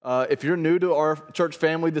If you're new to our church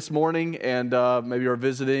family this morning and maybe you're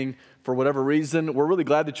visiting for whatever reason, we're really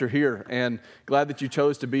glad that you're here and glad that you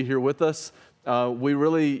chose to be here with us. We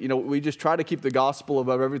really, we just try to keep the gospel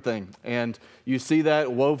above everything. And you see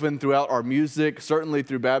that woven throughout our music, certainly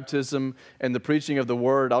through baptism and the preaching of the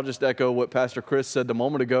word. I'll just echo what Pastor Chris said a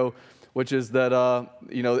moment ago, which is that,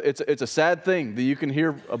 it's a sad thing that you can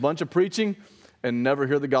hear a bunch of preaching and never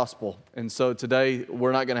hear the gospel. And so today,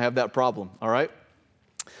 we're not going to have that problem, all right?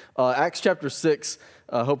 Acts chapter 6,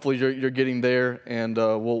 hopefully you're getting there, and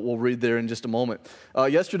we'll read there in just a moment.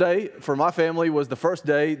 Yesterday, for my family, was the first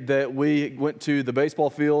day that we went to the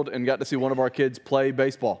baseball field and got to see one of our kids play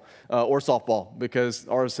baseball or softball, because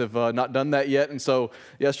ours have not done that yet. And so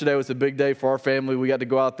yesterday was a big day for our family. We got to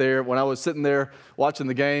go out there. When I was sitting there watching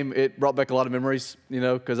the game, it brought back a lot of memories,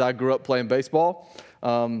 because I grew up playing baseball.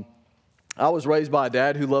 I was raised by a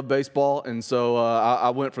dad who loved baseball, and so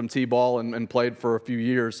I went from T-ball and played for a few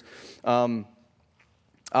years.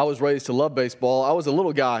 I was raised to love baseball. I was a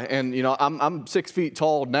little guy, and I'm 6 feet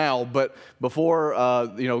tall now, but before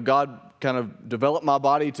God kind of developed my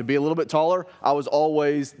body to be a little bit taller, I was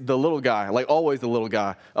always the little guy, always the little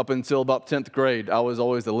guy. Up until about 10th grade, I was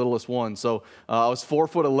always the littlest one. So I was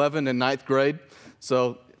 4'11" in 9th grade,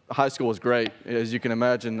 so high school was great, as you can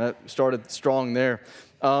imagine. That started strong there.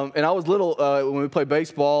 And I was little when we played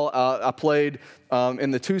baseball. I played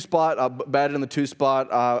in the two spot. I batted in the two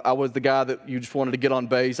spot. I was the guy that you just wanted to get on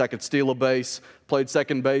base. I could steal a base. Played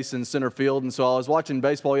second base and center field. And so I was watching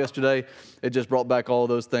baseball yesterday. It just brought back all of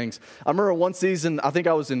those things. I remember one season, I think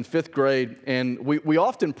I was in 5th grade, and we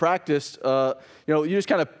often practiced, you just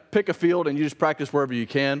kind of pick a field and you just practice wherever you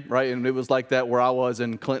can, right? And it was like that where I was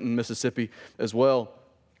in Clinton, Mississippi as well.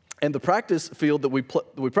 And the practice field that we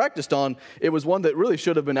practiced on, it was one that really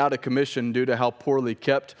should have been out of commission due to how poorly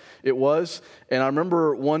kept it was. And I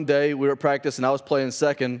remember one day we were at practice and I was playing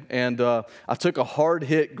second, and I took a hard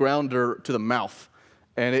hit grounder to the mouth.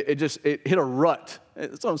 And it hit a rut.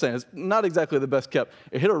 That's what I'm saying. It's not exactly the best kept.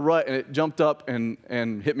 It hit a rut and it jumped up and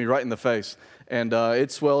hit me right in the face. And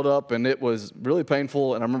it swelled up and it was really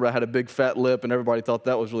painful. And I remember I had a big fat lip and everybody thought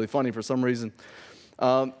that was really funny for some reason.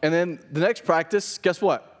 And then the next practice, guess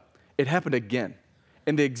what? It happened again.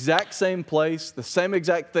 In the exact same place, the same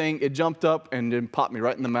exact thing, it jumped up and then popped me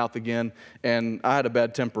right in the mouth again. And I had a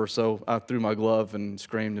bad temper, so I threw my glove and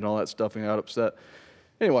screamed and all that stuff and got upset.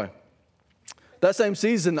 Anyway, that same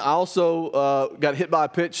season, I also got hit by a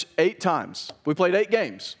pitch 8 times. We played 8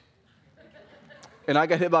 games. And I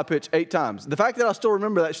got hit by a pitch 8 times. The fact that I still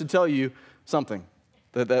remember that should tell you something.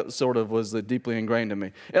 That sort of was deeply ingrained in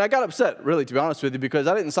me. And I got upset, really, to be honest with you, because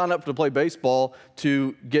I didn't sign up to play baseball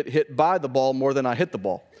to get hit by the ball more than I hit the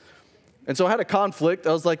ball. And so I had a conflict.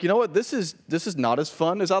 I was like, you know what, this is not as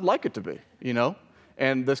fun as I'd like it to be,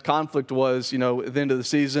 And this conflict was, at the end of the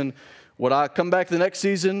season, would I come back the next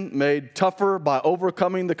season made tougher by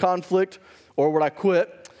overcoming the conflict, or would I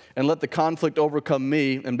quit and let the conflict overcome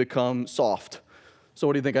me and become soft? So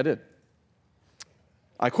what do you think I did?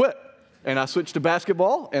 I quit. And I switched to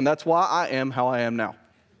basketball, and that's why I am how I am now.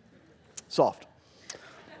 Soft.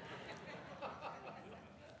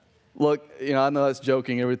 Look, I know that's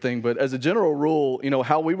joking and everything, but as a general rule,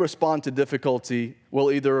 how we respond to difficulty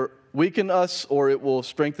will either weaken us or it will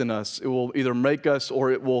strengthen us. It will either make us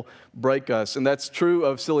or it will break us. And that's true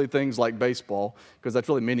of silly things like baseball, because that's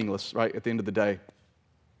really meaningless, right, at the end of the day.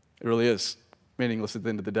 It really is meaningless at the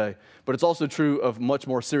end of the day. But it's also true of much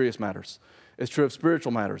more serious matters. It's true of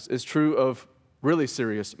spiritual matters. It's true of really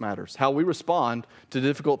serious matters. How we respond to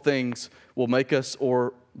difficult things will make us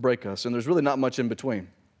or break us, and there's really not much in between.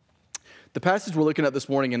 The passage we're looking at this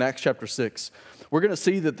morning in Acts chapter 6, we're going to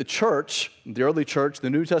see that the church, the early church,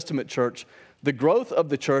 the New Testament church, the growth of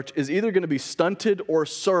the church is either going to be stunted or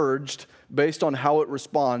surged based on how it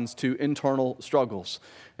responds to internal struggles.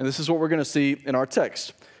 And this is what we're going to see in our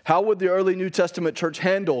text. How would the early New Testament church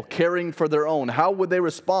handle caring for their own? How would they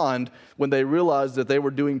respond when they realized that they were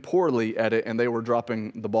doing poorly at it and they were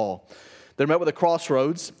dropping the ball? They're met with a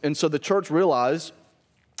crossroads, and so the church realized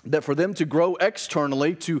that for them to grow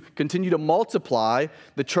externally, to continue to multiply,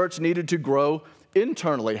 the church needed to grow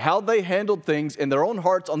internally. How they handled things in their own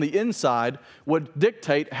hearts on the inside would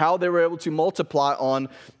dictate how they were able to multiply on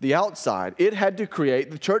the outside. The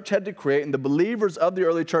church had to create, and the believers of the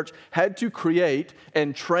early church had to create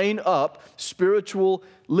and train up spiritual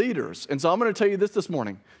leaders. And so I'm going to tell you this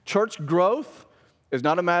morning. Church growth is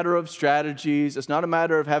not a matter of strategies. It's not a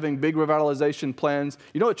matter of having big revitalization plans.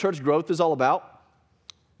 You know what church growth is all about?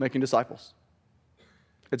 Making disciples.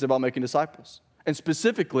 It's about making disciples. And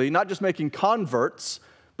specifically, not just making converts,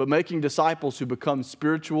 but making disciples who become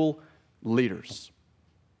spiritual leaders.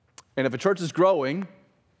 And if a church is growing,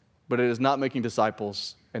 but it is not making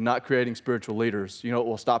disciples and not creating spiritual leaders, you know what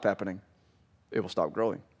will stop happening? It will stop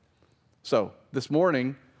growing. So this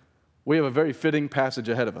morning, we have a very fitting passage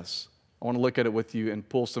ahead of us. I want to look at it with you and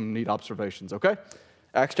pull some neat observations, okay?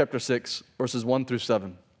 Acts chapter 6, verses 1 through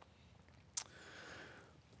 7.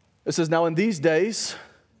 It says, "Now in these days,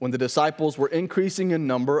 when the disciples were increasing in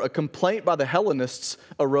number, a complaint by the Hellenists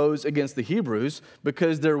arose against the Hebrews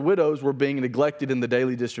because their widows were being neglected in the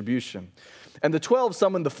daily distribution. And the 12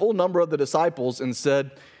 summoned the full number of the disciples and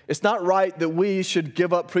said, 'It's not right that we should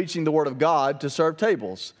give up preaching the word of God to serve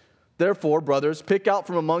tables. Therefore, brothers, pick out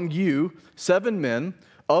from among you 7 men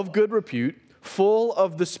of good repute, full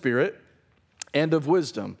of the Spirit and of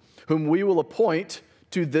wisdom, whom we will appoint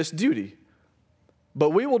to this duty.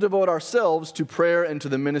 But we will devote ourselves to prayer and to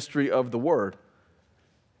the ministry of the word.'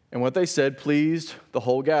 And what they said pleased the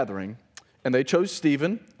whole gathering. And they chose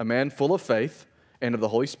Stephen, a man full of faith and of the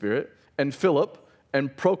Holy Spirit, and Philip,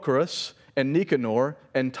 and Prochorus, and Nicanor,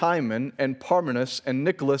 and Timon, and Parmenas, and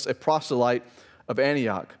Nicholas, a proselyte of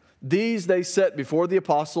Antioch. These they set before the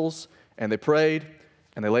apostles, and they prayed,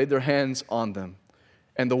 and they laid their hands on them.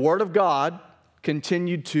 And the word of God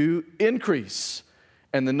continued to increase,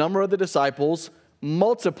 and the number of the disciples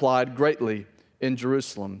multiplied greatly in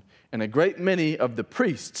Jerusalem, and a great many of the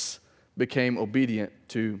priests became obedient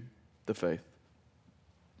to the faith."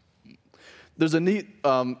 There's a neat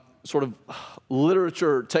sort of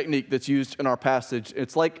literature technique that's used in our passage.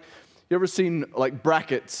 It's like, you ever seen like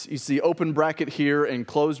brackets? You see open bracket here and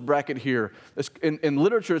closed bracket here. In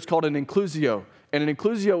literature, it's called an inclusio. And an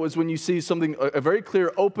inclusio is when you see something, a very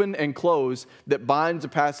clear open and close that binds a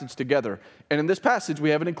passage together. And in this passage,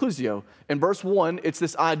 we have an inclusio. In verse 1, it's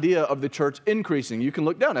this idea of the church increasing. You can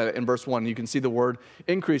look down at it in verse 1, and you can see the word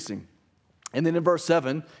increasing. And then in verse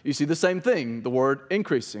 7, you see the same thing, the word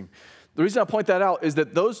increasing. The reason I point that out is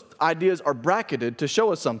that those ideas are bracketed to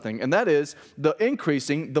show us something, and that is the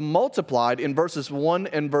increasing, the multiplied in verses 1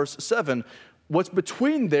 and verse 7. What's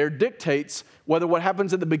between there dictates whether what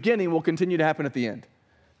happens at the beginning will continue to happen at the end.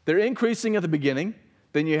 They're increasing at the beginning,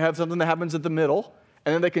 then you have something that happens at the middle,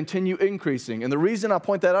 and then they continue increasing. And the reason I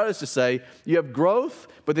point that out is to say you have growth,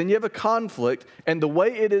 but then you have a conflict, and the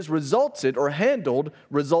way it is resulted or handled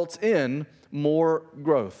results in more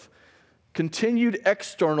growth. Continued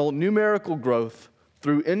external numerical growth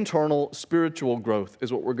through internal spiritual growth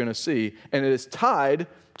is what we're going to see, and it is tied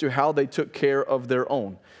to how they took care of their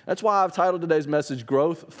own. That's why I've titled today's message,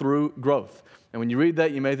 Growth Through Growth. And when you read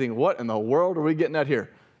that, you may think, what in the world are we getting at here?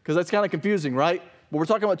 Because that's kind of confusing, right? But we're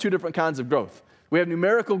talking about two different kinds of growth. We have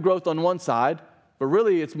numerical growth on one side, but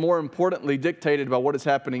really it's more importantly dictated by what is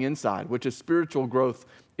happening inside, which is spiritual growth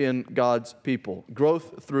in God's people.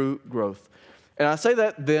 Growth through growth. And I say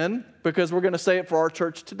that then because we're going to say it for our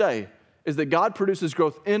church today, is that God produces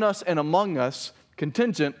growth in us and among us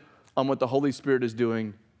contingent on what the Holy Spirit is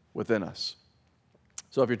doing within us.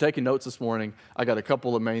 So if you're taking notes this morning, I got a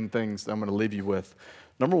couple of main things that I'm going to leave you with.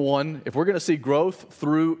 Number one, if we're going to see growth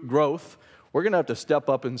through growth, we're going to have to step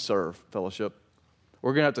up and serve, fellowship.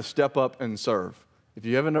 We're going to have to step up and serve. If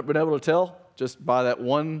you haven't been able to tell, just by that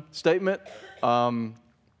one statement,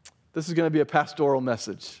 this is going to be a pastoral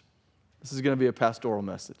message. This is going to be a pastoral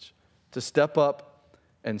message, to step up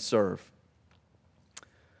and serve.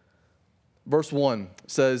 Verse 1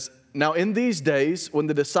 says, "Now in these days, when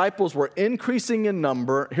the disciples were increasing in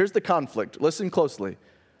number," here's the conflict. Listen closely.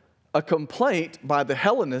 "A complaint by the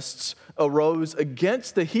Hellenists arose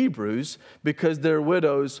against the Hebrews because their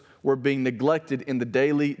widows were being neglected in the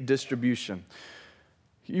daily distribution."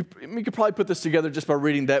 You could probably put this together just by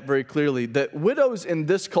reading that very clearly, that widows in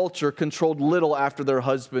this culture controlled little after their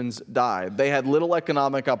husbands died. They had little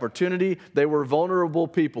economic opportunity. They were vulnerable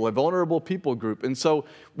people, a vulnerable people group. And so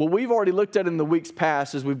what we've already looked at in the weeks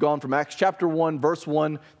past as we've gone from Acts chapter 1, verse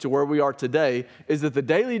 1 to where we are today, is that the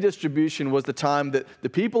daily distribution was the time that the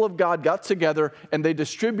people of God got together and they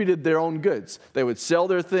distributed their own goods. They would sell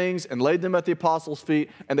their things and lay them at the apostles' feet,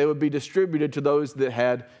 and they would be distributed to those that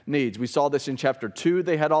had needs. We saw this in chapter 2.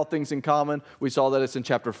 They had all things in common. We saw that it's in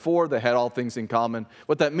chapter 4. They had all things in common.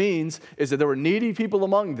 What that means is that there were needy people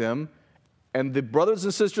among them, and the brothers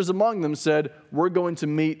and sisters among them said, we're going to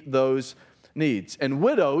meet those needs. And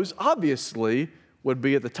widows, obviously, would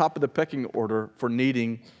be at the top of the pecking order for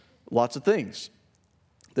needing lots of things.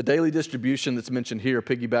 The daily distribution that's mentioned here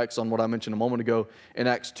piggybacks on what I mentioned a moment ago in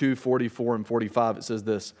Acts 2, 44 and 45. It says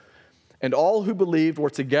this, "And all who believed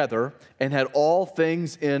were together and had all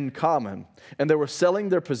things in common. And they were selling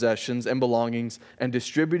their possessions and belongings and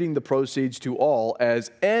distributing the proceeds to all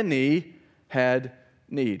as any had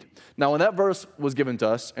need." Now, when that verse was given to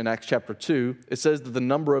us in Acts chapter 2, it says that the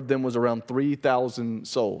number of them was around 3,000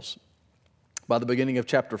 souls. By the beginning of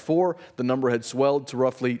chapter 4, the number had swelled to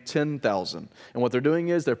roughly 10,000. And what they're doing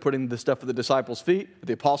is they're putting the stuff at the disciples' feet, at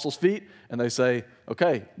the apostles' feet, and they say,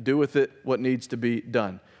 okay, do with it what needs to be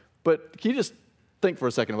done. But can you just think for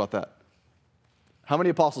a second about that? How many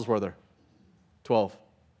apostles were there? 12.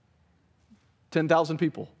 10,000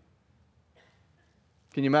 people.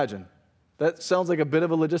 Can you imagine? That sounds like a bit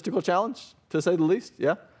of a logistical challenge, to say the least,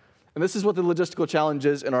 yeah? And this is what the logistical challenge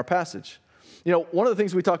is in our passage. You know, one of the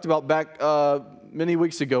things we talked about back many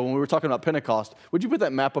weeks ago when we were talking about Pentecost, would you put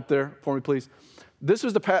that map up there for me, please? This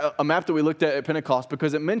was a map that we looked at Pentecost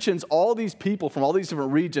because it mentions all these people from all these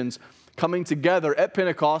different regions coming together at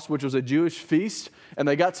Pentecost, which was a Jewish feast, and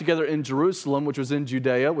they got together in Jerusalem, which was in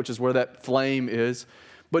Judea, which is where that flame is.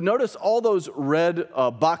 But notice all those red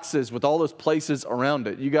boxes with all those places around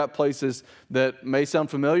it. You got places that may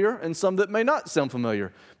sound familiar and some that may not sound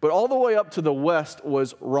familiar. But all the way up to the west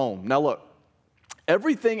was Rome. Now look,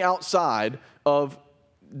 everything outside of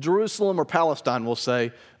Jerusalem or Palestine, we'll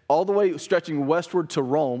say, all the way stretching westward to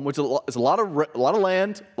Rome, which is a lot of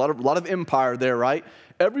land, a lot of empire there, right?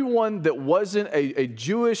 Everyone that wasn't a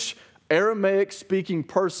Jewish Aramaic-speaking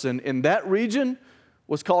person in that region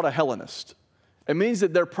was called a Hellenist. It means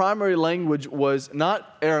that their primary language was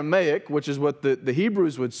not Aramaic, which is what the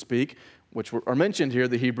Hebrews would speak, which are mentioned here,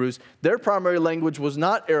 the Hebrews. Their primary language was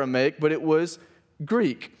not Aramaic, but it was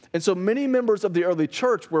Greek. And so many members of the early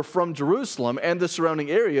church were from Jerusalem and the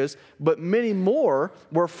surrounding areas, but many more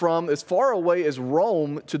were from as far away as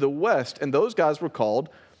Rome to the west, and those guys were called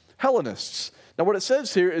Hellenists. Now what it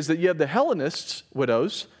says here is that you have the Hellenists,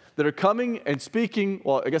 widows, that are coming and speaking,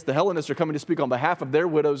 well, I guess the Hellenists are coming to speak on behalf of their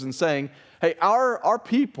widows and saying, hey, our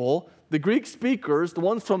people, the Greek speakers, the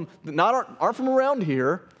ones from aren't from around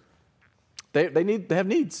here, they have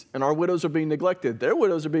needs, and our widows are being neglected. Their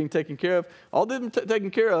widows are being taken care of. All of them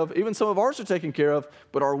taken care of. Even some of ours are taken care of,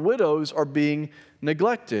 but our widows are being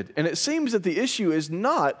neglected. And it seems that the issue is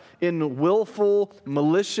not in willful,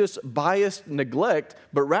 malicious, biased neglect,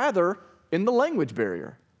 but rather in the language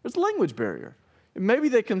barrier. There's a language barrier. Maybe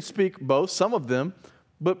they can speak both, some of them,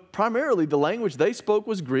 but primarily the language they spoke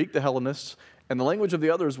was Greek, the Hellenists, and the language of the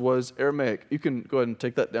others was Aramaic. You can go ahead and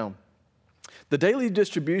take that down. The daily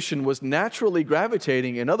distribution was naturally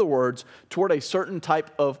gravitating, in other words, toward a certain type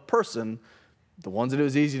of person, the ones that it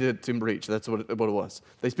was easy to reach. That's what it was.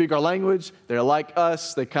 They speak our language. They're like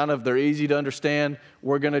us. They're easy to understand.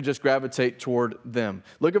 We're going to just gravitate toward them.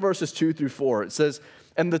 Look at verses 2 through 4. It says,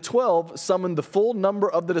 and the 12 summoned the full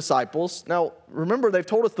number of the disciples. Now, remember, they've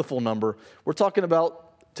told us the full number. We're talking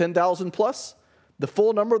about 10,000 plus. The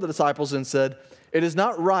full number of the disciples and said, it is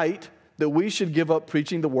not right that we should give up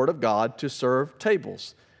preaching the word of God to serve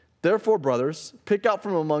tables. Therefore, brothers, pick out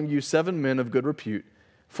from among you 7 men of good repute,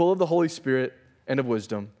 full of the Holy Spirit and of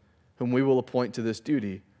wisdom, whom we will appoint to this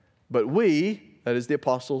duty. But we, that is the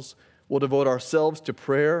apostles, will devote ourselves to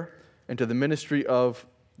prayer and to the ministry of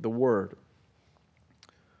the word.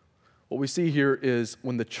 What we see here is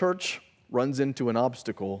when the church runs into an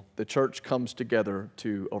obstacle, the church comes together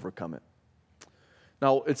to overcome it.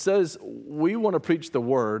 Now, it says we want to preach the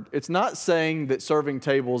word. It's not saying that serving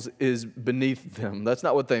tables is beneath them. That's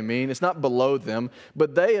not what they mean. It's not below them.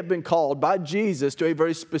 But they have been called by Jesus to a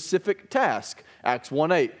very specific task. Acts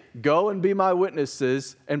 1:8, go and be my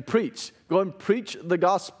witnesses and preach. Go and preach the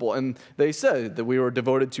gospel. And they said that we were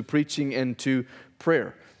devoted to preaching and to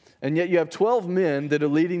prayer. And yet you have 12 men that are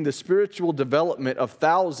leading the spiritual development of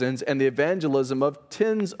thousands and the evangelism of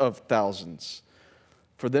tens of thousands.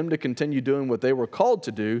 For them to continue doing what they were called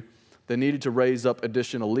to do, they needed to raise up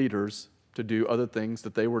additional leaders to do other things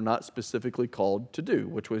that they were not specifically called to do,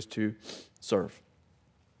 which was to serve.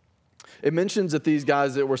 It mentions that these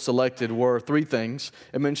guys that were selected were 3 things.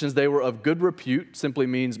 It mentions they were of good repute, simply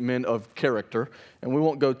means men of character. And we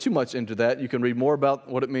won't go too much into that. You can read more about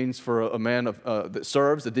what it means for a man that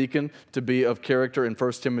serves, a deacon, to be of character in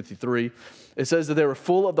 1 Timothy 3. It says that they were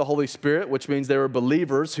full of the Holy Spirit, which means they were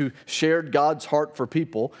believers who shared God's heart for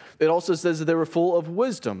people. It also says that they were full of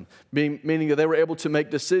wisdom, meaning that they were able to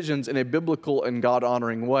make decisions in a biblical and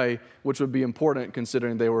God-honoring way, which would be important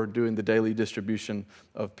considering they were doing the daily distribution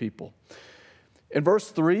of people. In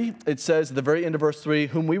verse 3, it says at the very end of verse 3,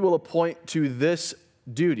 whom we will appoint to this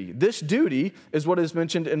duty. This duty is what is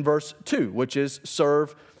mentioned in verse 2, which is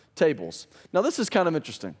serve tables. Now, this is kind of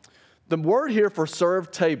interesting. The word here for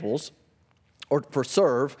serve tables, or for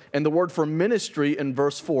serve, and the word for ministry in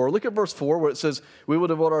verse 4. Look at verse 4 where it says, we will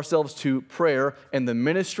devote ourselves to prayer and the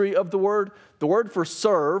ministry of the word. The word for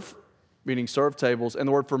serve, meaning serve tables, and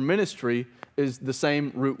the word for ministry is the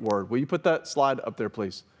same root word. Will you put that slide up there,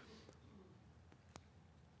 please?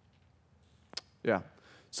 Yeah.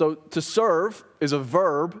 So to serve is a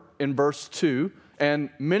verb in verse 2, and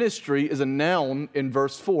ministry is a noun in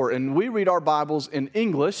verse 4. And we read our Bibles in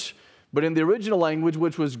English, but in the original language,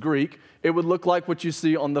 which was Greek, it would look like what you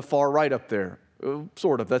see on the far right up there.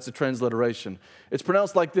 Sort of, that's a transliteration. It's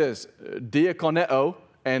pronounced like this, diakoneo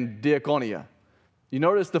and diakonia. You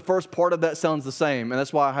notice the first part of that sounds the same, and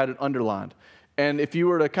that's why I had it underlined. And if you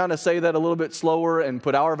were to kind of say that a little bit slower and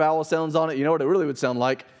put our vowel sounds on it, you know what it really would sound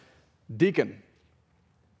like? Deacon.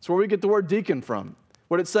 That's where we get the word deacon from.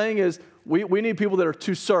 What it's saying is we need people that are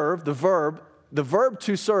to serve. The verb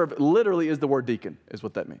to serve literally is the word deacon, is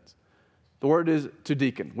what that means. The word is to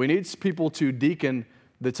deacon. We need people to deacon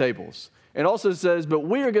the tables. It also says, but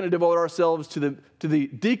we are going to devote ourselves to the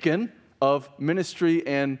deacon of ministry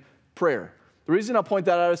and prayer. The reason I point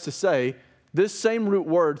that out is to say this same root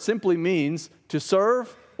word simply means to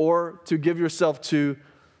serve or to give yourself to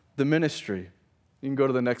the ministry. You can go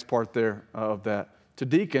to the next part there of that. To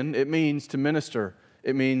deacon, it means to minister.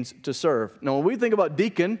 It means to serve. Now, when we think about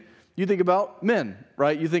deacon, you think about men,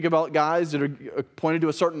 right? You think about guys that are appointed to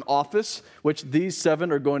a certain office, which these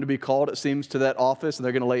 7 are going to be called, it seems, to that office, and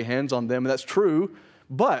they're going to lay hands on them, and that's true.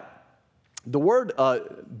 But the word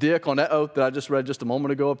diakoneo that I just read just a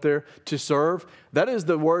moment ago up there, to serve, that is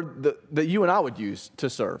the word that you and I would use to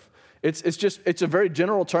serve. It's a very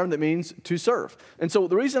general term that means to serve. And so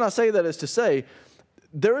the reason I say that is to say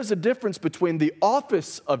there is a difference between the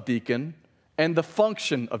office of deacon and the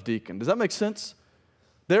function of deacon. Does that make sense?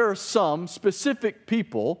 There are some specific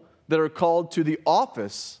people that are called to the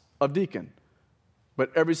office of deacon.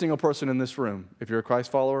 But every single person in this room, if you're a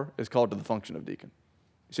Christ follower, is called to the function of deacon.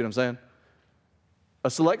 You see what I'm saying?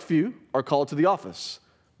 A select few are called to the office,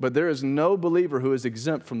 but there is no believer who is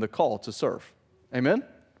exempt from the call to serve. Amen?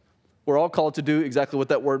 We're all called to do exactly what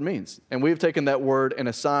that word means. And we've taken that word and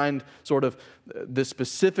assigned sort of the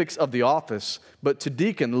specifics of the office, but to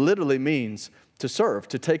deacon literally means to serve,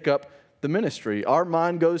 to take up the ministry. Our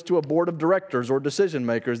mind goes to a board of directors or decision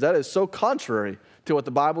makers. That is so contrary to what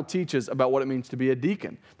the Bible teaches about what it means to be a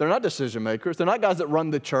deacon. They're not decision makers. They're not guys that run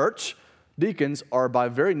the church. Deacons are by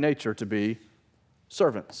very nature to be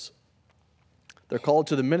servants. They're called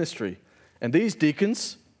to the ministry. And these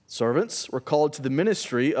deacons, servants, were called to the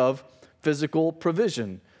ministry of physical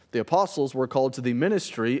provision. The apostles were called to the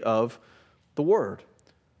ministry of the word.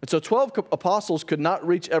 And so 12 apostles could not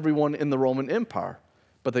reach everyone in the Roman Empire,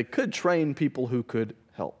 but they could train people who could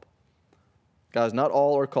help. Guys, not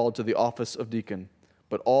all are called to the office of deacon,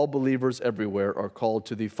 but all believers everywhere are called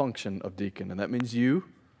to the function of deacon. And that means you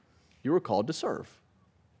are called to serve.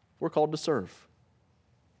 We're called to serve.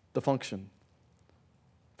 The function.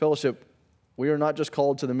 Fellowship, we are not just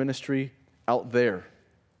called to the ministry out there.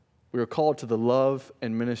 We are called to the love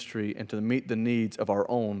and ministry and to meet the needs of our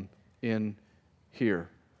own in here.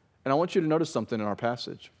 And I want you to notice something in our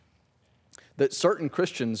passage. That certain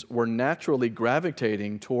Christians were naturally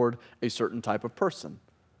gravitating toward a certain type of person.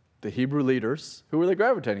 The Hebrew leaders, who were they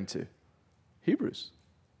gravitating to? Hebrews.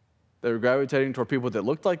 They were gravitating toward people that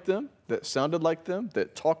looked like them, that sounded like them,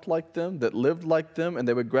 that talked like them, that lived like them, and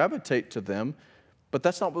they would gravitate to them. But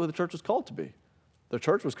that's not what the church was called to be. The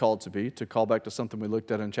church was called to be, to call back to something we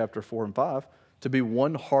looked at in chapter 4 and 5, to be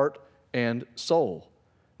one heart and soul.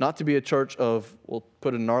 Not to be a church of, we'll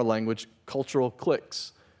put it in our language, cultural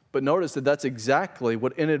cliques. But notice that that's exactly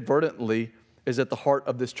what inadvertently is at the heart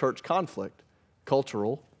of this church conflict.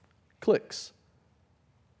 Cultural cliques.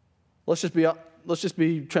 Let's just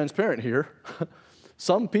be transparent here.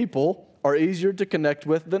 Some people are easier to connect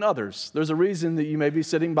with than others. There's a reason that you may be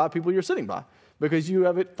sitting by people you're sitting by, because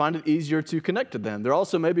you find it easier to connect to them. There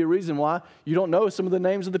also may be a reason why you don't know some of the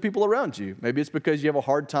names of the people around you. Maybe it's because you have a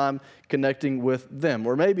hard time connecting with them.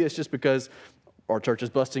 Or maybe it's just because our church is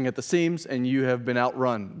busting at the seams and you have been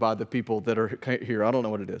outrun by the people that are here. I don't know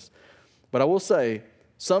what it is. But I will say,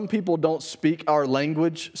 some people don't speak our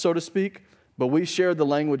language, so to speak, but we share the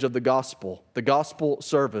language of the gospel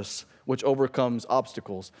service, which overcomes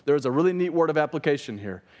obstacles. There is a really neat word of application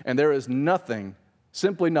here, and there is nothing,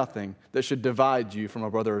 simply nothing, that should divide you from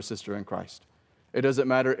a brother or sister in Christ. It doesn't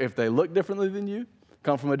matter if they look differently than you,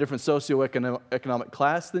 come from a different socioeconomic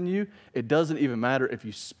class than you. It doesn't even matter if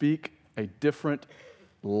you speak a different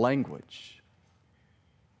language.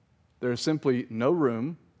 There is simply no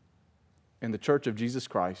room in the church of Jesus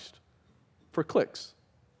Christ for cliques.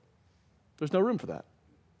 There's no room for that.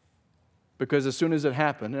 Because as soon as it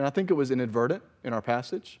happened, and I think it was inadvertent in our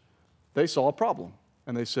passage, they saw a problem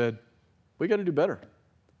and they said, we got to do better.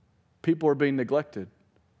 People are being neglected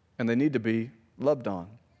and they need to be loved on.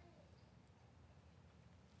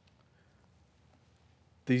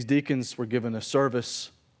 These deacons were given a service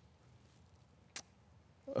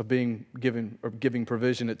of giving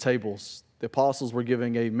provision at tables. The apostles were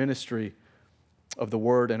giving a ministry of the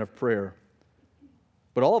word and of prayer.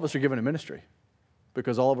 But all of us are given a ministry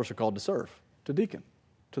because all of us are called to serve, to deacon,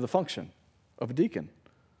 to the function of a deacon.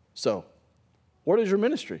 So, what is your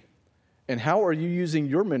ministry? And how are you using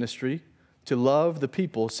your ministry to love the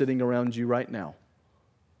people sitting around you right now?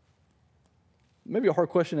 Maybe a hard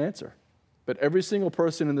question to answer, but every single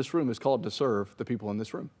person in this room is called to serve the people in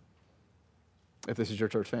this room. If this is your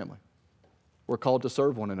church family, we're called to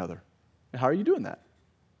serve one another. And how are you doing that?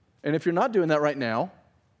 And if you're not doing that right now,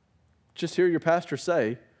 just hear your pastor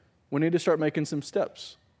say, we need to start making some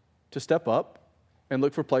steps to step up and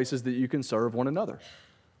look for places that you can serve one another.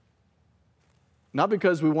 Not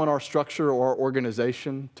because we want our structure or our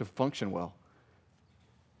organization to function well.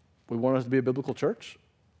 We want us to be a biblical church.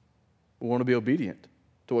 We want to be obedient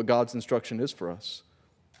to what God's instruction is for us.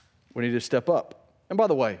 We need to step up. And by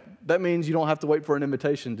the way, that means you don't have to wait for an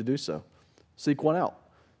invitation to do so. Seek one out.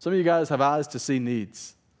 Some of you guys have eyes to see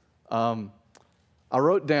needs. I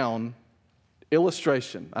wrote down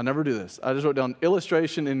illustration. I never do this. I just wrote down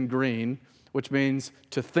illustration in green, which means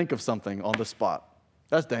to think of something on the spot.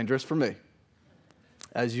 That's dangerous for me,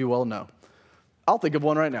 as you well know. I'll think of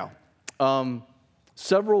one right now.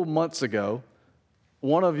 Several months ago,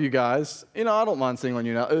 one of you guys, I don't mind singling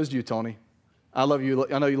you now. It was you, Tony. I love you.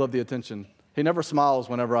 I know you love the attention. He never smiles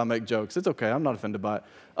whenever I make jokes. It's okay. I'm not offended by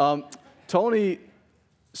it. Tony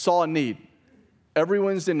saw a need. Every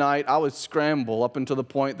Wednesday night, I would scramble up until the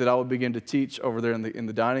point that I would begin to teach over there in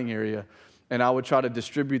the dining area, and I would try to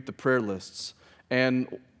distribute the prayer lists.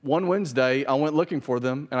 And one Wednesday, I went looking for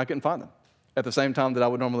them, and I couldn't find them at the same time that I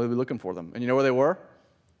would normally be looking for them. And you know where they were?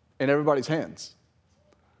 In everybody's hands.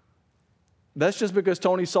 That's just because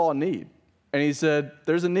Tony saw a need. And he said,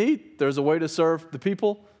 there's a need. There's a way to serve the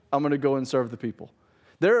people. I'm going to go and serve the people.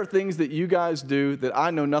 There are things that you guys do that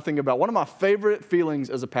I know nothing about. One of my favorite feelings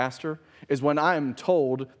as a pastor is when I am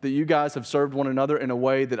told that you guys have served one another in a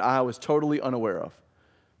way that I was totally unaware of.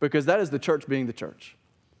 Because that is the church being the church.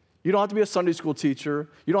 You don't have to be a Sunday school teacher.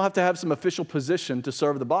 You don't have to have some official position to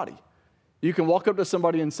serve the body. You can walk up to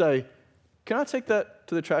somebody and say, can I take that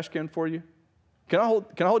to the trash can for you? Can I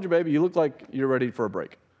hold your baby? You look like you're ready for a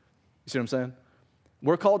break. You see what I'm saying?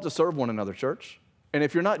 We're called to serve one another, church. And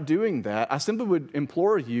if you're not doing that, I simply would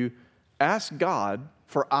implore you, ask God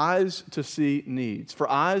for eyes to see needs, for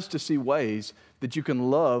eyes to see ways that you can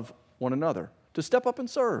love one another, to step up and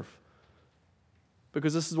serve.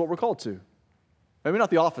 Because this is what we're called to. Maybe not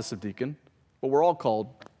the office of deacon, but we're all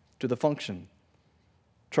called to the function.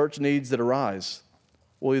 Church needs that arise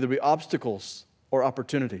will either be obstacles or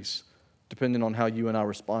opportunities, depending on how you and I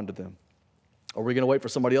respond to them. Are we going to wait for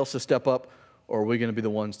somebody else to step up, or are we going to be the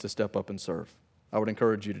ones to step up and serve? I would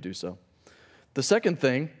encourage you to do so. The second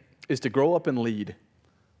thing is to grow up and lead.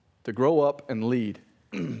 To grow up and lead.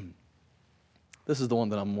 This is the one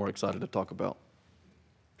that I'm more excited to talk about.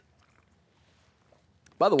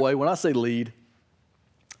 By the way, when I say lead,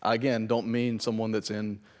 I again don't mean someone that's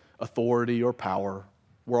in authority or power.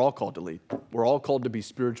 We're all called to lead. We're all called to be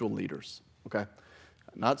spiritual leaders, okay?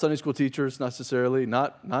 Not Sunday school teachers necessarily,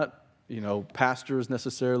 not pastors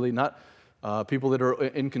necessarily, not people that are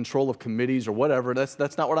in control of committees or whatever.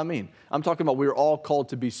 That's not what I mean. I'm talking about we're all called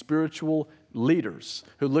to be spiritual leaders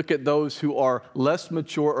who look at those who are less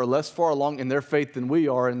mature or less far along in their faith than we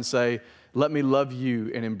are and say, let me love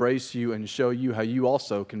you and embrace you and show you how you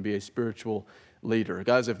also can be a spiritual leader.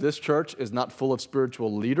 Guys, if this church is not full of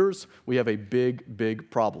spiritual leaders, we have a big, big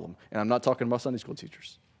problem. And I'm not talking about Sunday school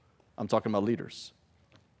teachers. I'm talking about leaders.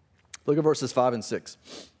 Look at verses 5 and 6.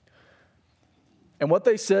 And what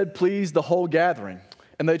they said pleased the whole gathering.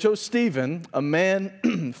 And they chose Stephen, a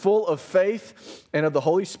man full of faith and of the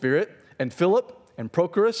Holy Spirit, and Philip, and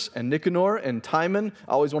Prochorus, and Nicanor, and Timon.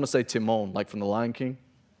 I always want to say Timon, like from the Lion King.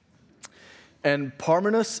 And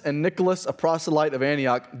Parmenas and Nicholas, a proselyte of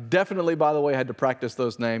Antioch. Definitely, by the way, had to practice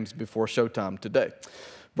those names before showtime today.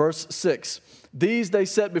 Verse 6. These they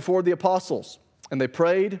set before the apostles, and they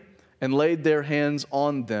prayed and laid their hands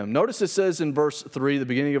on them. Notice it says in verse 3, the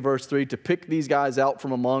beginning of verse 3, to pick these guys out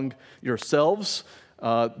from among yourselves.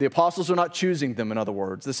 The apostles are not choosing them, in other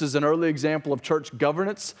words. This is an early example of church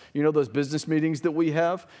governance. You know those business meetings that we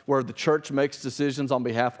have where the church makes decisions on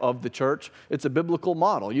behalf of the church? It's a biblical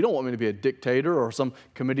model. You don't want me to be a dictator or some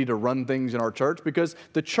committee to run things in our church because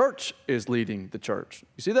the church is leading the church.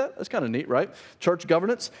 You see that? That's kind of neat, right? Church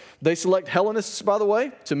governance. They select Hellenists, by the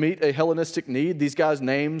way, to meet a Hellenistic need. These guys'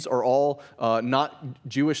 names are all not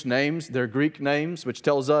Jewish names. They're Greek names, which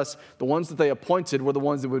tells us the ones that they appointed were the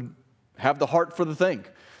ones that would have the heart for the thing.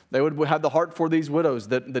 They would have the heart for these widows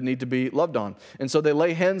that need to be loved on. And so they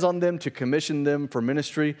lay hands on them to commission them for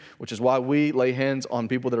ministry, which is why we lay hands on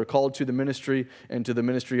people that are called to the ministry and to the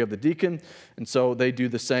ministry of the deacon. And so they do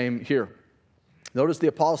the same here. Notice the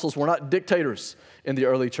apostles were not dictators in the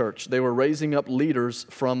early church. They were raising up leaders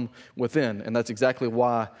from within, and that's exactly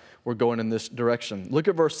why we're going in this direction. Look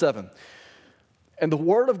at verse 7. And the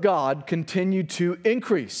word of God continued to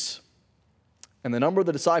increase, and the number of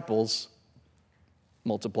the disciples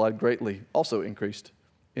multiplied greatly, also increased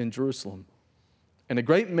in Jerusalem. And a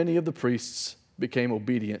great many of the priests became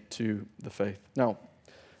obedient to the faith. Now,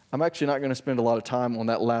 I'm actually not going to spend a lot of time on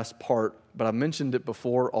that last part, but I mentioned it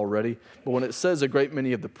before already. But when it says a great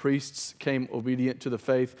many of the priests came obedient to the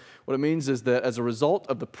faith, what it means is that as a result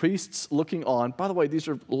of the priests looking on, by the way, these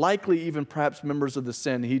are likely even perhaps members of the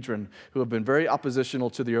Sanhedrin who have been very oppositional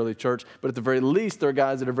to the early church, but at the very least, they're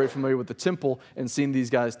guys that are very familiar with the temple and seen these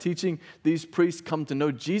guys teaching. These priests come to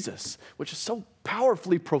know Jesus, which is so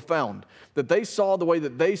powerfully profound that they saw the way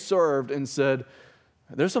that they served and said,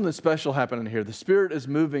 there's something special happening here. The Spirit is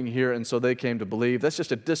moving here, and so they came to believe. That's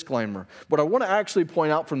just a disclaimer. What I want to actually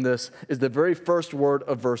point out from this is the very first word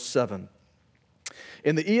of verse 7.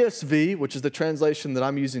 In the ESV, which is the translation that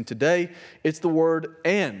I'm using today, it's the word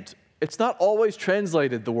and. It's not always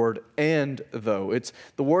translated the word and, though. It's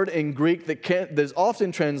the word in Greek that is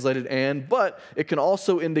often translated and, but it can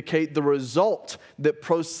also indicate the result that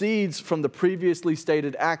proceeds from the previously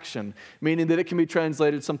stated action, meaning that it can be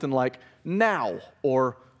translated something like now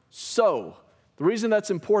or so. The reason that's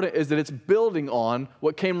important is that it's building on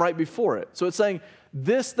what came right before it. So it's saying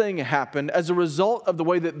this thing happened as a result of the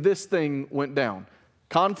way that this thing went down.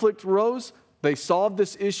 Conflict rose. They solved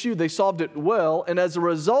this issue. They solved it well. And as a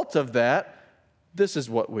result of that, this is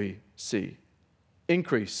what we see.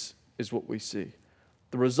 Increase is what we see.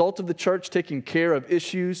 The result of the church taking care of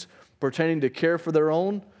issues pertaining to care for their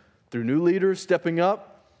own through new leaders stepping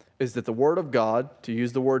up is that the Word of God, to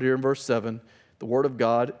use the word here in verse 7, the Word of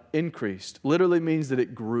God increased. Literally means that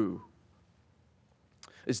it grew.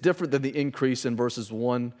 It's different than the increase in verses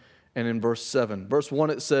 1 and in verse 7. Verse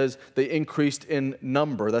 1, it says they increased in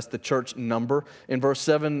number. That's the church number. In verse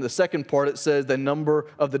 7, the second part, it says the number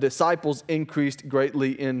of the disciples increased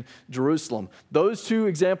greatly in Jerusalem. Those two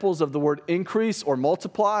examples of the word increase or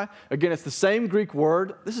multiply, again, it's the same Greek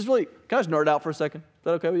word. This is really, can I just nerd out for a second? Is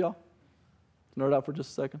that okay with y'all? Nerd out for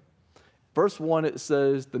just a second. Verse 1, it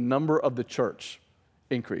says the number of the church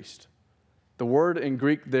increased. The word in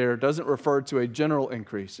Greek there doesn't refer to a general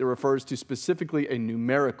increase. It refers to specifically a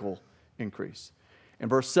numerical increase. In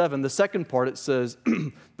verse 7, the second part, it says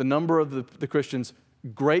the number of the Christians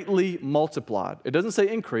greatly multiplied. It doesn't say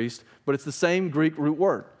increased, but it's the same Greek root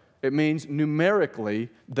word. It means numerically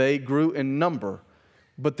they grew in number.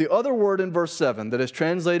 But the other word in verse 7 that is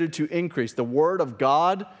translated to increase, the word of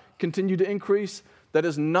God continued to increase, that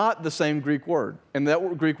is not the same Greek word. And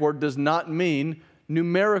that Greek word does not mean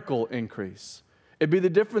numerical increase. It'd be the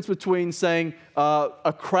difference between saying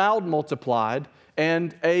a crowd multiplied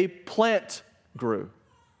and a plant grew.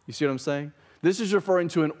 You see what I'm saying? This is referring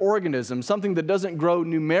to an organism, something that doesn't grow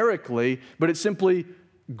numerically, but it simply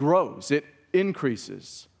grows. It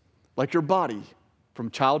increases. Like your body,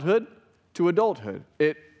 from childhood to adulthood,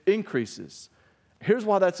 it increases. Here's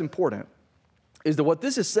why that's important, is that what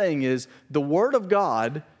this is saying is the Word of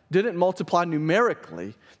God didn't multiply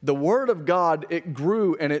numerically. The Word of God, it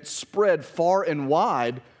grew and it spread far and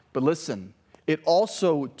wide. But listen, it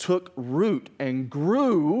also took root and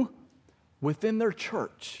grew within their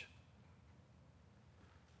church.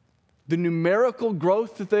 The numerical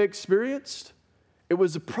growth that they experienced, it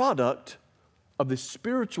was a product of the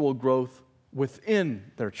spiritual growth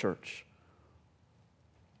within their church.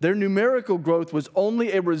 Their numerical growth was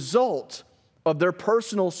only a result of their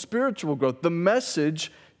personal spiritual growth. The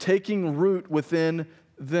message taking root within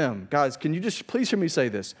them. Guys, can you just please hear me say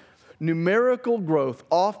this? Numerical growth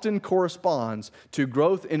often corresponds to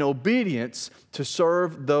growth in obedience to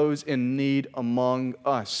serve those in need among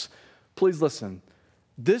us. Please listen.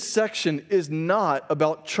 This section is not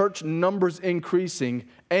about church numbers increasing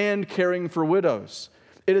and caring for widows.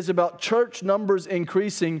 It is about church numbers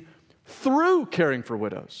increasing through caring for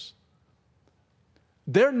widows.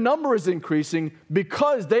 Their number is increasing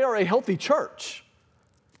because they are a healthy church.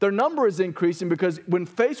 Their number is increasing because when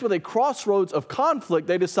faced with a crossroads of conflict,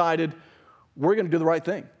 they decided, we're going to do the right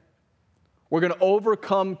thing. We're going to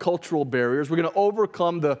overcome cultural barriers. We're going to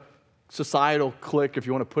overcome the societal clique, if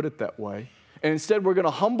you want to put it that way. And instead, we're going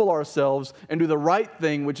to humble ourselves and do the right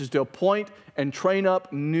thing, which is to appoint and train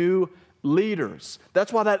up new leaders.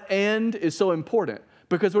 That's why that "and" is so important.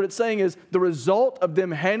 Because what it's saying is the result of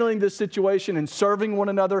them handling this situation and serving one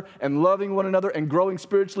another and loving one another and growing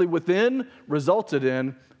spiritually within resulted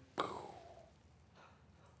in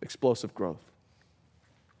explosive growth.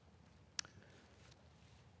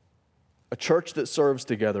 A church that serves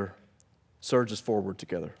together surges forward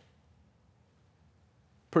together.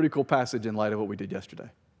 Pretty cool passage in light of what we did yesterday.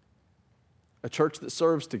 A church that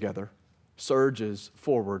serves together surges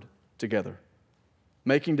forward together,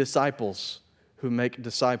 making disciples who make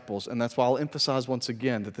disciples. And that's why I'll emphasize once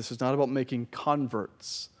again that this is not about making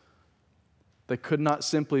converts. They could not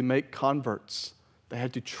simply make converts. They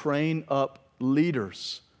had to train up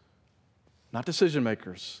leaders, not decision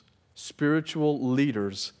makers, spiritual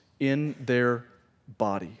leaders in their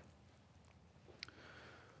body.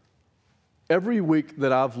 Every week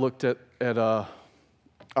that I've looked at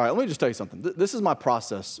all right, let me just tell you something. This is my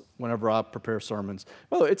process whenever I prepare sermons.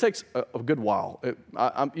 By the way, it takes a good while.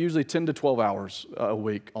 I'm usually 10 to 12 hours a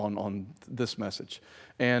week on this message.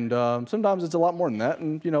 And sometimes it's a lot more than that.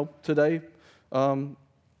 And, today,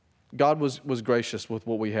 God was gracious with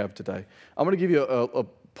what we have today. I'm going to give you a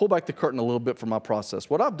pull back the curtain a little bit for my process.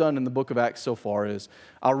 What I've done in the book of Acts so far is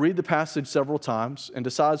I'll read the passage several times and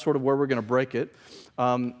decide sort of where we're going to break it.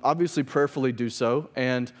 Obviously, prayerfully do so.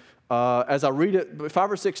 And as I read it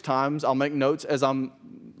 5 or 6 times, I'll make notes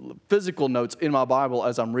physical notes in my Bible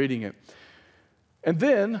as I'm reading it. And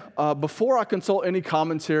then, before I consult any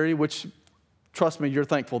commentary, which, trust me, you're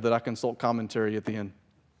thankful that I consult commentary at the end.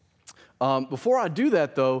 Before I do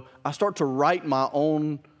that, though, I start to write my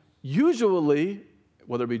own, usually,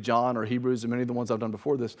 whether it be John or Hebrews or many of the ones I've done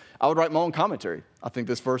before this, I would write my own commentary. I think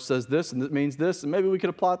this verse says this, and it means this, and maybe we could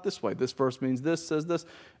apply it this way. This verse means this, says this,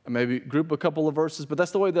 and maybe group a couple of verses, but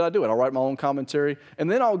that's the way that I do it. I'll write my own commentary,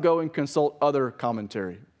 and then I'll go and consult other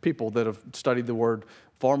commentary, people that have studied the Word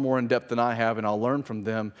far more in depth than I have, and I'll learn from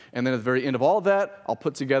them. And then at the very end of all that, I'll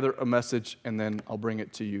put together a message, and then I'll bring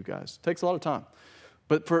it to you guys. It takes a lot of time.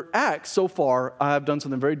 But for Acts, so far, I have done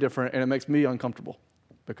something very different, and it makes me uncomfortable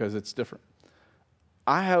because it's different.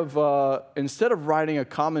 I have, instead of writing a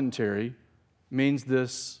commentary, means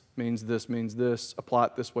this, apply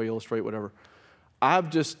it this way, illustrate, whatever, I've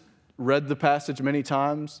just read the passage many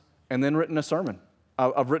times and then written a sermon.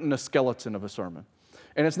 I've written a skeleton of a sermon.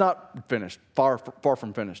 And it's not finished, far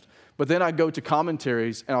from finished. But then I go to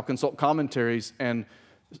commentaries, and I'll consult commentaries, and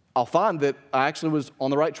I'll find that I actually was on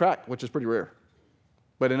the right track, which is pretty rare.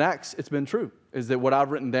 But in Acts, it's been true, is that what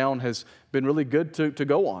I've written down has been really good to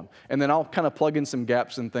go on. And then I'll kind of plug in some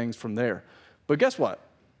gaps and things from there. But guess what?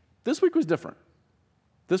 This week was different.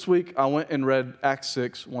 This week, I went and read Acts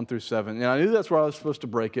 6, 1 through 7. And I knew that's where I was supposed to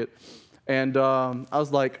break it. And I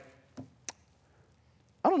was like,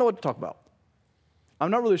 I don't know what to talk about.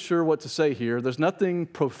 I'm not really sure what to say here. There's nothing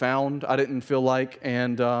profound, I didn't feel like.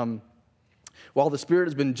 And while the Spirit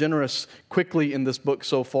has been generous quickly in this book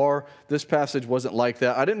so far, this passage wasn't like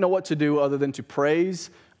that. I didn't know what to do other than to praise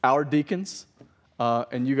our deacons,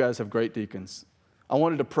 and you guys have great deacons. I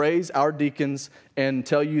wanted to praise our deacons and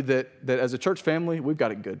tell you that as a church family, we've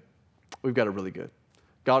got it good. We've got it really good.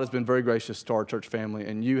 God has been very gracious to our church family,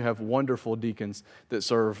 and you have wonderful deacons that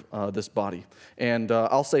serve this body. And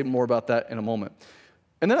I'll say more about that in a moment.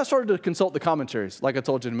 And then I started to consult the commentaries, like I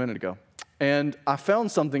told you a minute ago. And I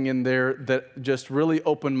found something in there that just really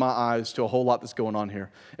opened my eyes to a whole lot that's going on here.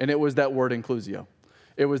 And it was that word inclusio.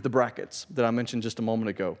 It was the brackets that I mentioned just a moment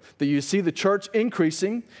ago. That you see the church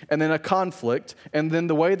increasing, and then a conflict, and then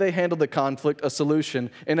the way they handle the conflict, a solution,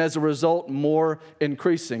 and as a result, more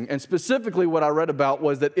increasing. And specifically what I read about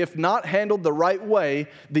was that if not handled the right way,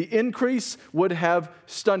 the increase would have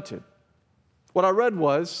stunted. What I read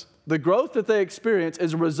was the growth that they experience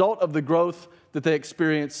is a result of the growth that they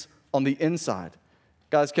experience on the inside.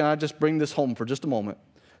 Guys, can I just bring this home for just a moment?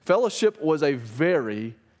 Fellowship was a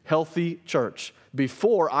very healthy church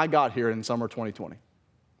before I got here in summer 2020.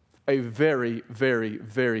 A very, very,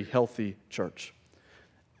 very healthy church.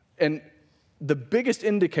 And the biggest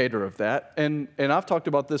indicator of that, and I've talked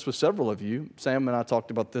about this with several of you, Sam and I talked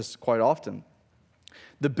about this quite often,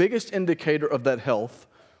 the biggest indicator of that health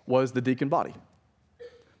was the deacon body.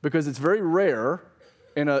 Because it's very rare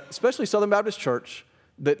in especially Southern Baptist church,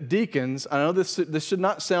 that deacons, I know this should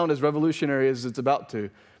not sound as revolutionary as it's about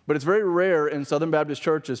to, but it's very rare in Southern Baptist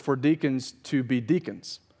churches for deacons to be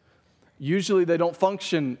deacons. Usually they don't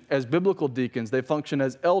function as biblical deacons. They function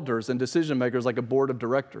as elders and decision makers like a board of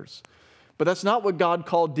directors. But that's not what God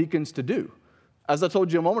called deacons to do. As I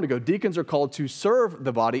told you a moment ago, deacons are called to serve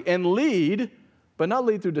the body and lead, but not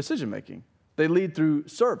lead through decision making. They lead through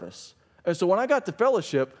service. And so when I got to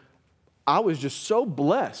fellowship, I was just so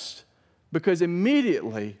blessed because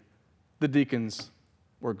immediately the deacons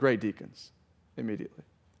were great deacons. Immediately.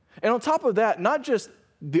 And on top of that, not just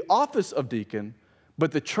the office of deacon,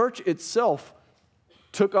 but the church itself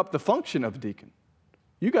took up the function of deacon.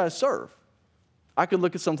 You guys serve. I could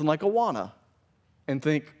look at something like Awana and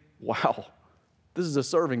think, wow, this is a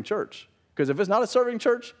serving church. Because if it's not a serving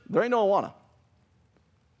church, there ain't no Awana.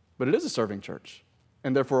 But it is a serving church.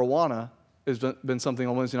 And therefore, Awana has been something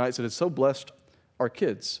on Wednesday nights that has so blessed our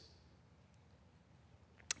kids.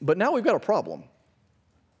 But now we've got a problem.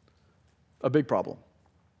 A big problem.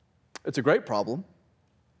 It's a great problem,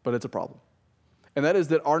 but it's a problem. And that is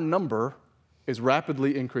that our number is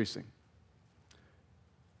rapidly increasing.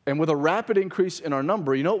 And with a rapid increase in our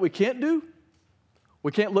number, you know what we can't do?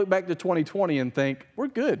 We can't look back to 2020 and think, we're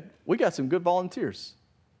good. We got some good volunteers.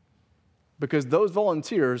 Because those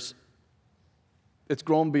volunteers, it's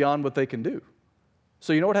grown beyond what they can do.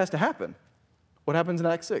 So you know what has to happen? What happens in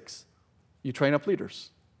Acts 6? You train up leaders.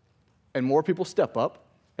 And more people step up,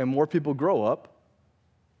 and more people grow up.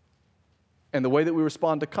 And the way that we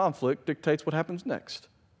respond to conflict dictates what happens next.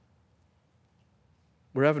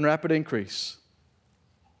 We're having rapid increase.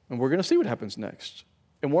 And we're going to see what happens next.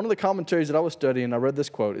 In one of the commentaries that I was studying, I read this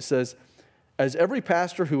quote. It says, as every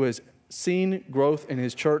pastor who has seen growth in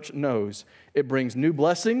his church knows, it brings new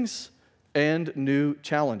blessings and new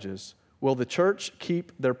challenges. Will the church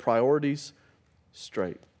keep their priorities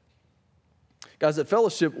straight? Guys, at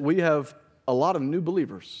Fellowship, we have a lot of new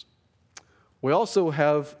believers. We also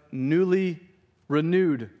have newly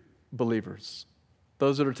renewed believers,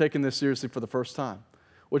 those that are taking this seriously for the first time,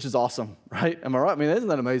 which is awesome, right? Am I right? I mean, isn't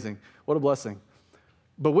that amazing? What a blessing.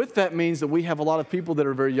 But with that means that we have a lot of people that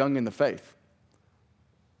are very young in the faith.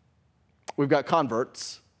 We've got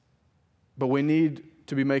converts, but we need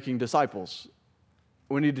to be making disciples.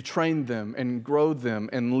 We need to train them and grow them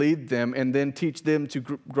and lead them and then teach them to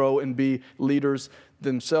grow and be leaders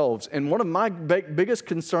themselves. And one of my biggest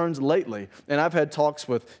concerns lately, and I've had talks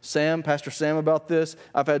with Sam, Pastor Sam, about this.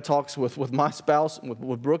 I've had talks with my spouse,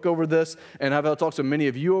 with Brooke over this, and I've had talks with many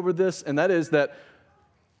of you over this, and that is that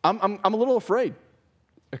I'm a little afraid.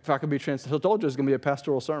 If I could be transparent, I told you it's going to be a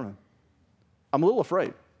pastoral sermon. I'm a little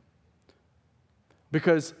afraid.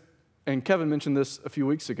 Because, and Kevin mentioned this a few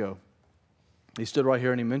weeks ago, he stood right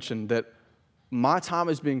here and he mentioned that my time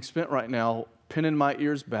is being spent right now pinning my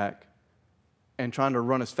ears back and trying to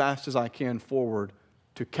run as fast as I can forward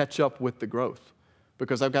to catch up with the growth.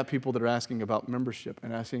 Because I've got people that are asking about membership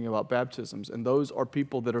and asking about baptisms, and those are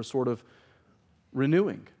people that are sort of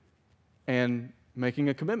renewing and making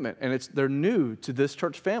a commitment. And they're new to this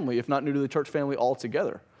church family, if not new to the church family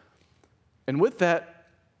altogether. And with that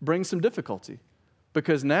brings some difficulty.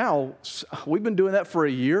 Because now, we've been doing that for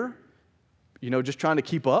a year, just trying to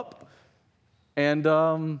keep up. And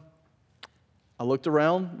I looked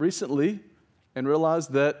around recently and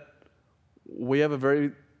realized that we have a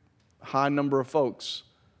very high number of folks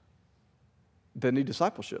that need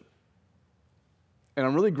discipleship. And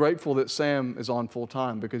I'm really grateful that Sam is on full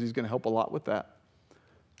time because he's going to help a lot with that.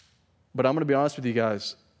 But I'm going to be honest with you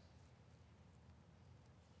guys.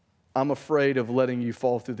 I'm afraid of letting you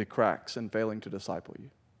fall through the cracks and failing to disciple you.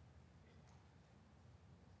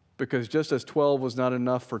 Because just as 12 was not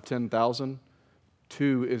enough for 10,000,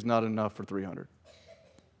 2 is not enough for 300.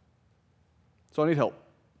 So I need help.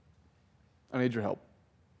 I need your help.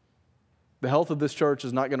 The health of this church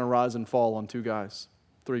is not going to rise and fall on 2 guys,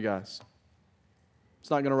 3 guys. It's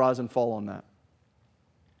not going to rise and fall on that.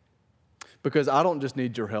 Because I don't just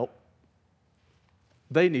need your help.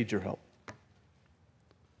 They need your help.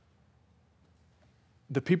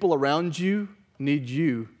 The people around you need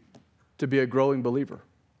you to be a growing believer.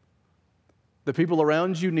 The people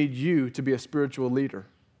around you need you to be a spiritual leader.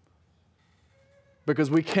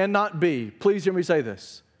 Because we cannot be, please hear me say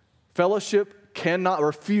this, Fellowship cannot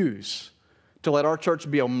refuse to let our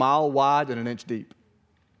church be a mile wide and an inch deep.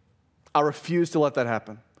 I refuse to let that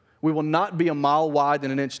happen. We will not be a mile wide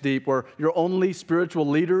and an inch deep where your only spiritual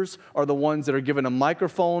leaders are the ones that are given a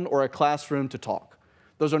microphone or a classroom to talk.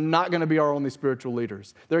 Those are not going to be our only spiritual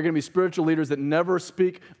leaders. They're going to be spiritual leaders that never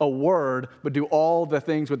speak a word, but do all the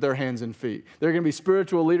things with their hands and feet. They're going to be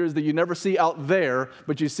spiritual leaders that you never see out there,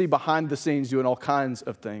 but you see behind the scenes doing all kinds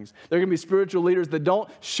of things. They're going to be spiritual leaders that don't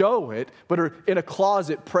show it, but are in a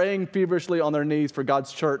closet praying feverishly on their knees for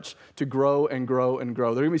God's church to grow and grow and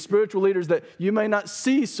grow. They're going to be spiritual leaders that you may not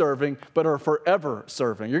see serving, but are forever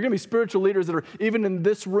serving. You're going to be spiritual leaders that are even in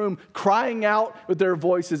this room crying out with their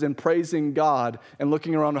voices and praising God and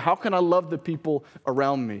looking around, how can I love the people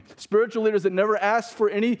around me? Spiritual leaders that never ask for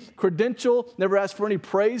any credential, never ask for any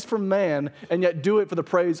praise from man, and yet do it for the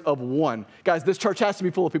praise of one. Guys, this church has to be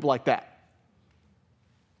full of people like that.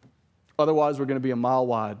 Otherwise, we're going to be a mile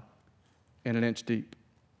wide and an inch deep.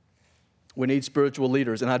 We need spiritual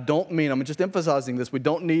leaders. And I don't mean, I'm just emphasizing this, we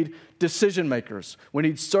don't need decision makers. We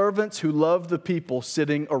need servants who love the people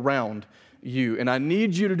sitting around you. And I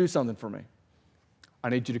need you to do something for me. I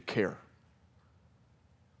need you to care.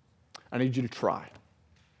 I need you to try.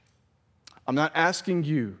 I'm not asking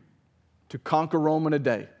you to conquer Rome in a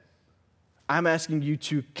day. I'm asking you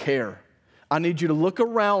to care. I need you to look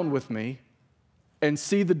around with me and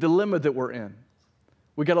see the dilemma that we're in.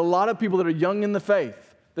 We got a lot of people that are young in the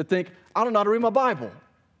faith that think, I don't know how to read my Bible.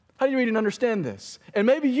 How do you read and understand this? And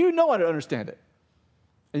maybe you know how to understand it,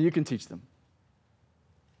 and you can teach them.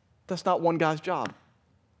 That's not one guy's job.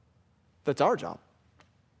 That's our job,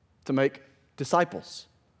 to make disciples.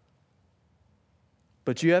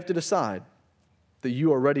 But you have to decide that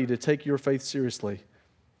you are ready to take your faith seriously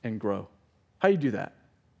and grow. How do you do that?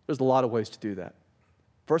 There's a lot of ways to do that.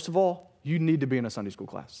 First of all, you need to be in a Sunday school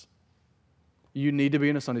class. You need to be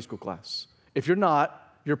in a Sunday school class. If you're not,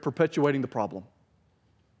 you're perpetuating the problem.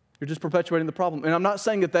 You're just perpetuating the problem. And I'm not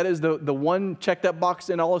saying that is the one check that box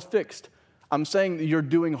and all is fixed. I'm saying that you're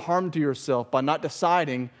doing harm to yourself by not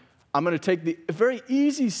deciding, I'm going to take the very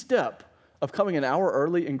easy step of coming an hour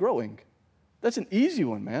early and growing. That's an easy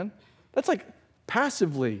one, man. That's like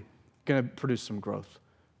passively going to produce some growth.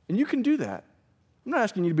 And you can do that. I'm not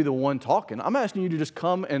asking you to be the one talking. I'm asking you to just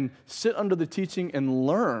come and sit under the teaching and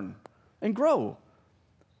learn and grow.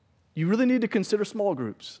 You really need to consider small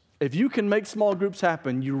groups. If you can make small groups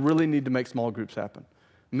happen, you really need to make small groups happen.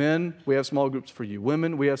 Men, we have small groups for you.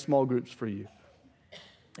 Women, we have small groups for you.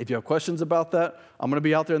 If you have questions about that, I'm going to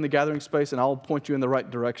be out there in the gathering space, and I'll point you in the right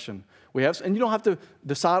direction. And you don't have to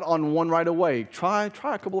decide on one right away. Try a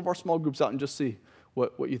couple of our small groups out and just see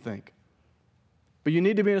what you think. But you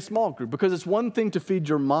need to be in a small group, because it's one thing to feed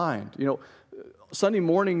your mind. You know, Sunday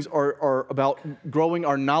mornings are about growing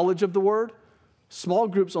our knowledge of the Word. Small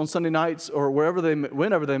groups on Sunday nights or whenever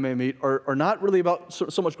they may meet are not really about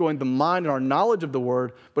so much growing the mind and our knowledge of the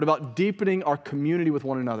Word, but about deepening our community with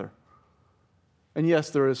one another. And yes,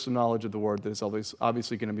 there is some knowledge of the Word that is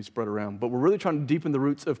obviously going to be spread around, but we're really trying to deepen the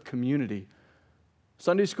roots of community.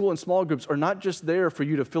 Sunday school and small groups are not just there for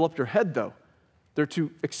you to fill up your head, though. They're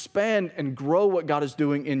to expand and grow what God is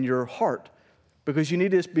doing in your heart, because you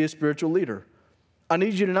need to be a spiritual leader. I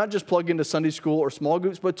need you to not just plug into Sunday school or small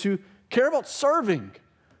groups, but to care about serving.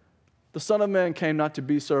 The Son of Man came not to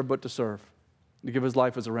be served, but to serve, to give his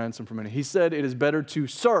life as a ransom for many. He said it is better to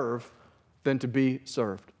serve than to be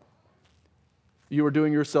served. You are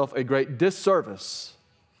doing yourself a great disservice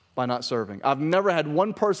by not serving. I've never had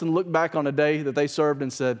one person look back on a day that they served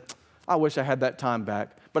and said, I wish I had that time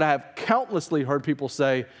back. But I have countlessly heard people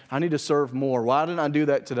say, I need to serve more. Why didn't I do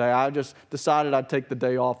that today? I just decided I'd take the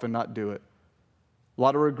day off and not do it. A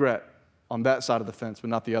lot of regret on that side of the fence, but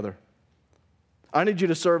not the other. I need you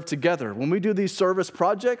to serve together. When we do these service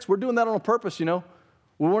projects, we're doing that on purpose, you know.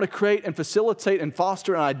 We want to create and facilitate and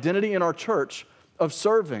foster an identity in our church of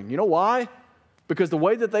serving. You know why? Because the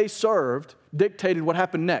way that they served dictated what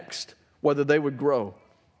happened next, whether they would grow.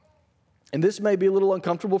 And this may be a little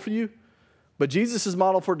uncomfortable for you, but Jesus'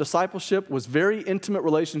 model for discipleship was very intimate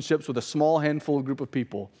relationships with a small handful group of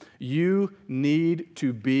people. You need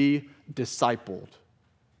to be discipled.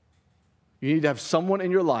 You need to have someone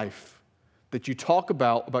in your life that you talk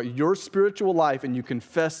about your spiritual life, and you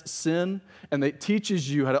confess sin, and that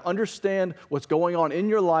teaches you how to understand what's going on in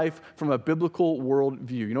your life from a biblical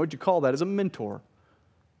worldview. You know what you call that? As a mentor.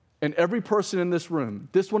 And every person in this room,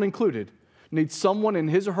 this one included, needs someone in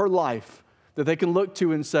his or her life that they can look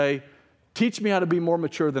to and say, teach me how to be more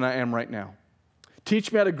mature than I am right now.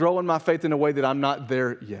 Teach me how to grow in my faith in a way that I'm not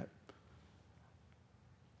there yet.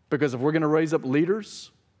 Because if we're going to raise up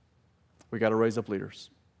leaders, we got to raise up leaders.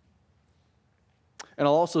 And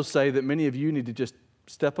I'll also say that many of you need to just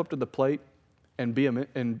step up to the plate and be a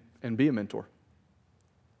mentor.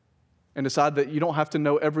 And decide that you don't have to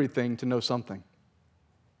know everything to know something.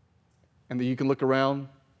 And that you can look around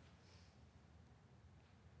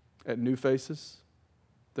at new faces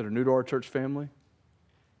that are new to our church family,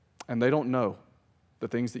 and they don't know the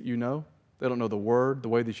things that you know. They don't know the Word, the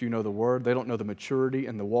way that you know the Word. They don't know the maturity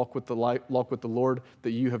and the walk with the Lord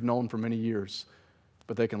that you have known for many years.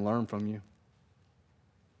 But they can learn from you.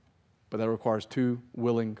 But that requires two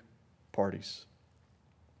willing parties.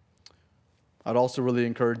 I'd also really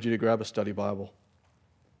encourage you to grab a study Bible.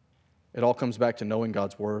 It all comes back to knowing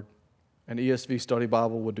God's Word. An ESV study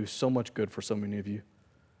Bible would do so much good for so many of you.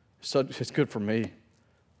 It's good for me.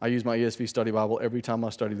 I use my ESV study Bible every time I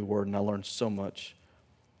study the Word, and I learn so much.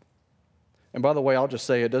 And by the way, I'll just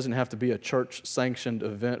say it doesn't have to be a church-sanctioned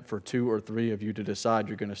event for 2 or 3 of you to decide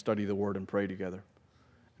you're going to study the Word and pray together.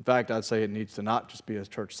 In fact, I'd say it needs to not just be a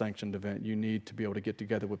church-sanctioned event. You need to be able to get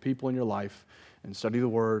together with people in your life and study the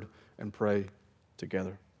Word and pray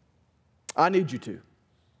together. I need you to.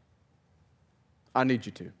 I need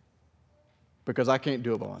you to. Because I can't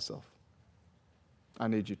do it by myself. I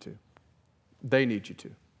need you to. They need you to.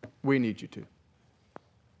 We need you to.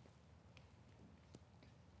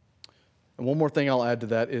 And one more thing I'll add to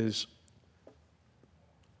that is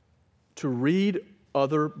to read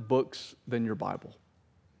other books than your Bible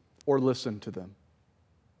or listen to them.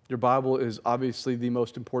 Your Bible is obviously the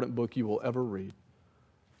most important book you will ever read.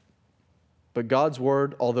 But God's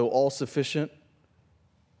Word, although all sufficient,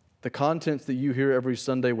 the contents that you hear every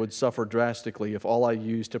Sunday would suffer drastically if all I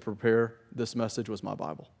used to prepare this message was my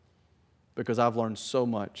Bible. Because I've learned so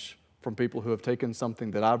much from people who have taken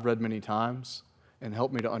something that I've read many times and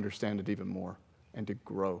helped me to understand it even more and to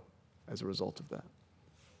grow as a result of that.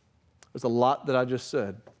 There's a lot that I just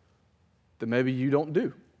said that maybe you don't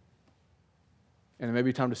do. And it may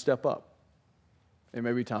be time to step up. It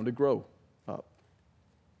may be time to grow up.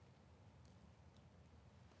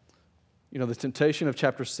 You know, the temptation of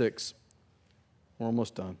chapter 6, we're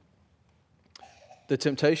almost done. The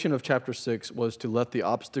temptation of chapter 6 was to let the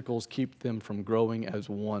obstacles keep them from growing as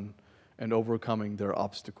one and overcoming their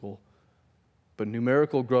obstacle. But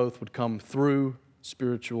numerical growth would come through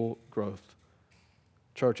spiritual growth.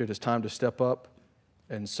 Church, it is time to step up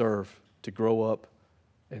and serve, to grow up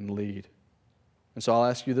and lead. And so I'll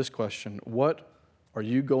ask you this question. What are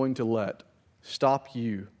you going to let stop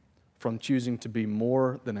you from choosing to be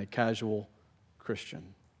more than a casual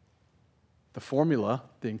Christian? The formula,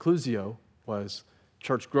 the inclusio, was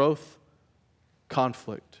church growth,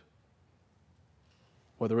 conflict.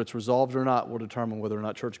 Whether it's resolved or not will determine whether or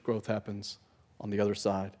not church growth happens on the other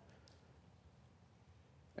side.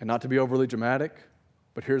 And not to be overly dramatic,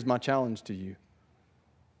 but here's my challenge to you.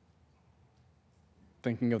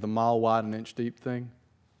 Thinking of the mile wide and inch deep thing,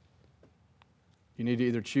 you need to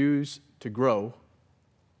either choose to grow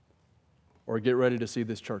or get ready to see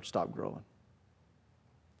this church stop growing.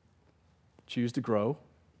 Choose to grow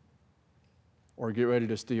or get ready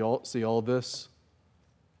to see all this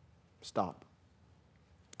stop.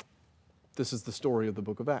 This is the story of the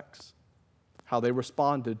book of Acts. How they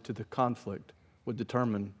responded to the conflict would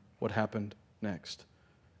determine what happened next.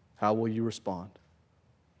 How will you respond?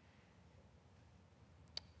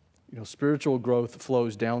 You know, spiritual growth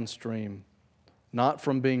flows downstream, not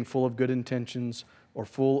from being full of good intentions or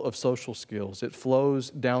full of social skills. It flows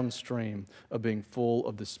downstream of being full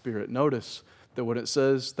of the Spirit. Notice that when it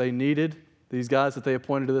says they needed, these guys that they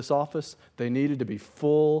appointed to this office, they needed to be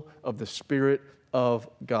full of the Spirit of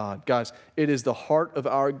God. Guys, it is the heart of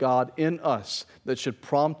our God in us that should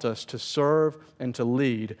prompt us to serve and to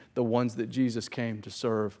lead the ones that Jesus came to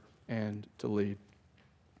serve and to lead.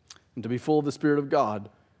 And to be full of the Spirit of God,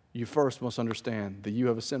 you first must understand that you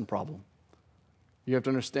have a sin problem. You have to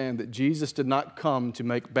understand that Jesus did not come to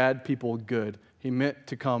make bad people good. He meant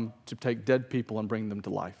to come to take dead people and bring them to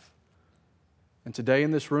life. And today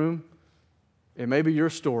in this room, it may be your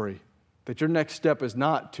story that your next step is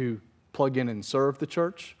not to plug in and serve the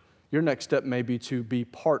church. Your next step may be to be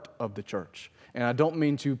part of the church. And I don't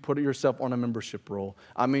mean to put yourself on a membership roll.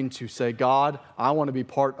 I mean to say, God, I want to be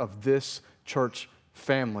part of this church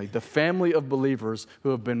family, the family of believers who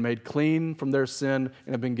have been made clean from their sin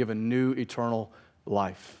and have been given new eternal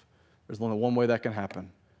life. There's only one way that can happen,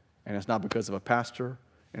 and it's not because of a pastor,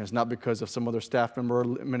 and it's not because of some other staff member or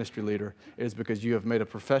ministry leader. It is because you have made a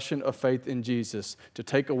profession of faith in Jesus to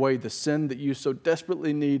take away the sin that you so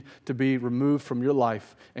desperately need to be removed from your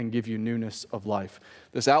life and give you newness of life.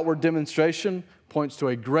 This outward demonstration points to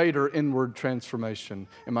a greater inward transformation.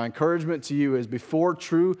 And my encouragement to you is before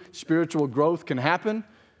true spiritual growth can happen,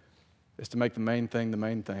 is to make the main thing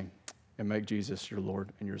and make Jesus your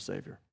Lord and your Savior.